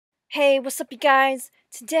Hey, what's up, you guys?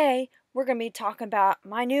 Today we're gonna be talking about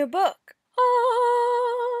my new book.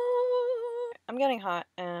 I'm getting hot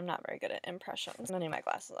and I'm not very good at impressions. I'm gonna need my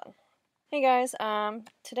glasses on. Hey guys,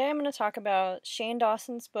 today I'm gonna talk about Shane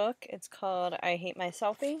Dawson's book. It's called I Hate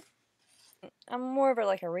Myselfie. I'm more of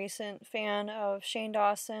a recent fan of Shane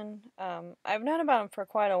Dawson. I've known about him for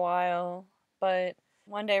quite a while, but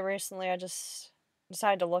one day recently I just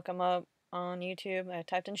decided to look him up on YouTube. I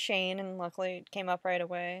typed in Shane and luckily it came up right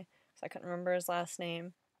away because I couldn't remember his last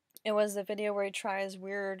name. It was the video where he tries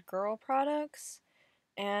weird girl products,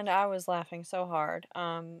 and I was laughing so hard.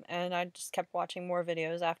 And I just kept watching more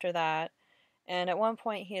videos after that. And at one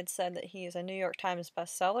point he had said that he's a New York Times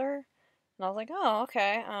bestseller. And I was like, oh,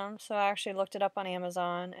 okay. So I actually looked it up on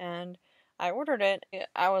Amazon and I ordered it.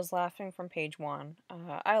 I was laughing from page one.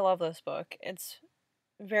 I love this book. It's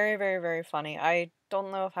very, very, very funny. I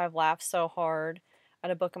don't know if I've laughed so hard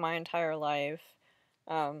at a book in my entire life.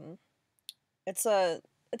 Um, it's a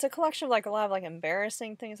it's a collection of a lot of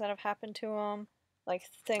embarrassing things that have happened to him, like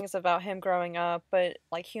things about him growing up, but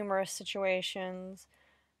like humorous situations.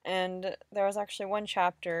 And there was actually one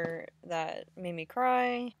chapter that made me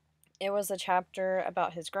cry. It was a chapter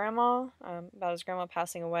about his grandma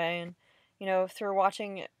passing away, and through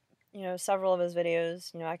watching, several of his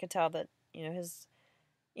videos, I could tell that his,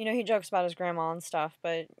 he jokes about his grandma and stuff,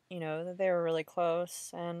 but that they were really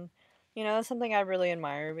close, and that's something I really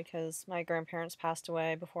admire because my grandparents passed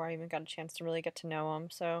away before I even got a chance to really get to know them,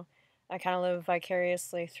 so I kind of live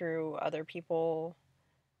vicariously through other people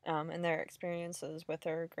and their experiences with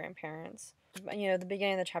their grandparents. But, the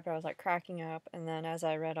beginning of the chapter, I was cracking up, and then as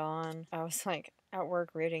I read on, I was at work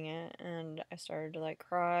reading it, and I started to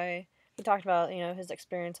cry. He talked about his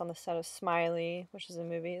experience on the set of Smiley, which is a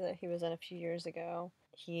movie that he was in a few years ago.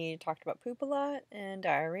 He talked about poop a lot and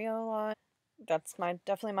diarrhea a lot. That's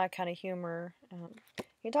definitely my kind of humor.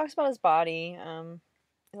 He talks about his body,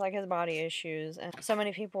 his body issues, and so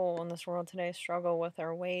many people in this world today struggle with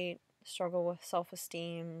their weight, struggle with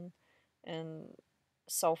self-esteem and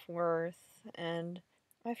self-worth, and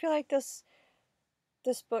I feel like this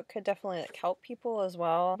book could definitely help people as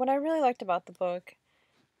well. What I really liked about the book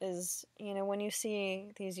is, when you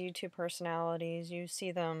see these YouTube personalities, you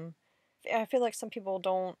see them, I feel like some people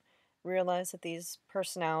don't realize that these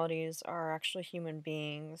personalities are actually human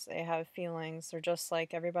beings. They have feelings. They're just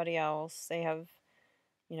like everybody else. They have,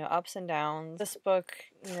 ups and downs. This book,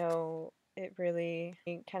 it really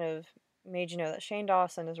kind of made you know that Shane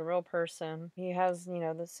Dawson is a real person. He has,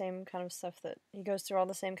 the same kind of stuff that he goes through all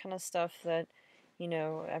the same kind of stuff that,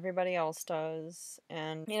 everybody else does.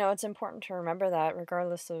 And, it's important to remember that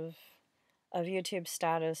regardless of YouTube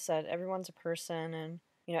status, that everyone's a person and,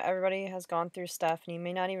 everybody has gone through stuff and you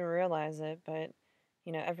may not even realize it, but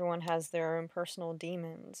everyone has their own personal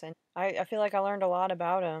demons. And I feel like I learned a lot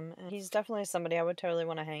about him. And he's definitely somebody I would totally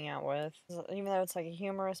want to hang out with. Even though it's a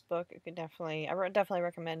humorous book, I would definitely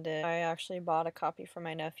recommend it. I actually bought a copy for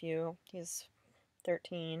my nephew. He's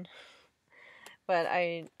 13. But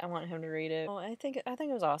I want him to read it. Well, I think it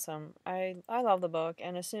was awesome. I love the book,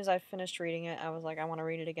 and as soon as I finished reading it, I was like, I want to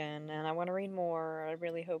read it again, and I want to read more. I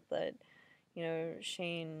really hope that,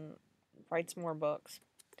 Shane writes more books.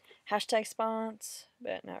 Hashtag spons,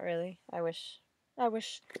 but not really. I wish he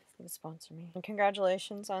would sponsor me. And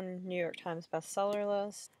congratulations on New York Times bestseller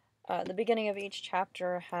list. The beginning of each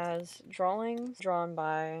chapter has drawings drawn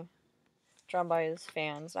by his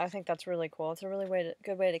fans. I think that's really cool. It's a really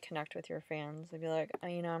good way to connect with your fans. They'd be like,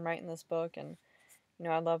 I'm writing this book, and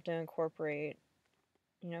I'd love to incorporate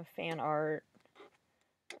fan art.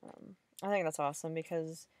 I think that's awesome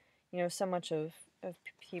because so much of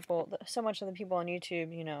so much of the people on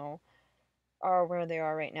YouTube, are where they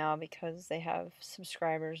are right now because they have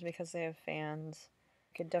subscribers, because they have fans.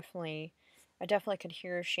 I definitely could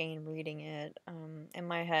hear Shane reading it in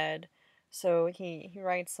my head. So he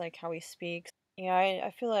writes how he speaks. Yeah,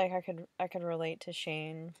 I feel like I could relate to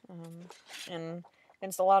Shane, in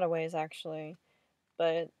a lot of ways actually.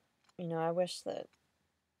 But I wish that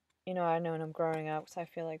I'd known him growing up because I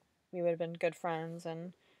feel like we would have been good friends,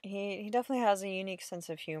 and he definitely has a unique sense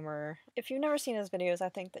of humor. If you've never seen his videos, I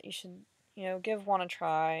think that you should give one a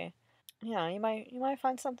try. Yeah, you might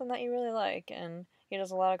find something that you really like, and he does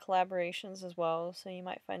a lot of collaborations as well, so you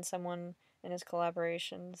might find someone in his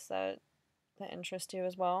collaborations that interest you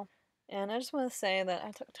as well. And I just want to say that I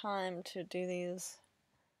took time to do these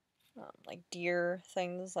deer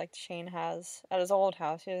things like Shane has at his old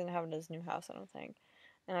house. He doesn't have it at his new house, I don't think.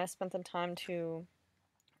 And I spent the time to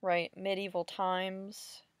write medieval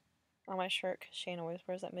times on my shirt because Shane always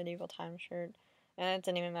wears that medieval times shirt. And it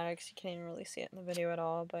didn't even matter because you can't even really see it in the video at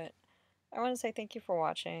all. But I want to say thank you for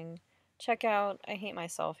watching. check out I Hate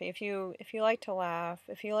Myselfie. If you like to laugh,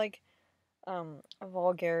 if you like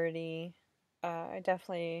vulgarity, I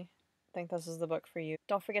definitely think this is the book for you.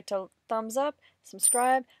 Don't forget to thumbs up,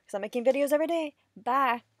 subscribe, because I'm making videos every day.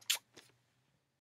 Bye!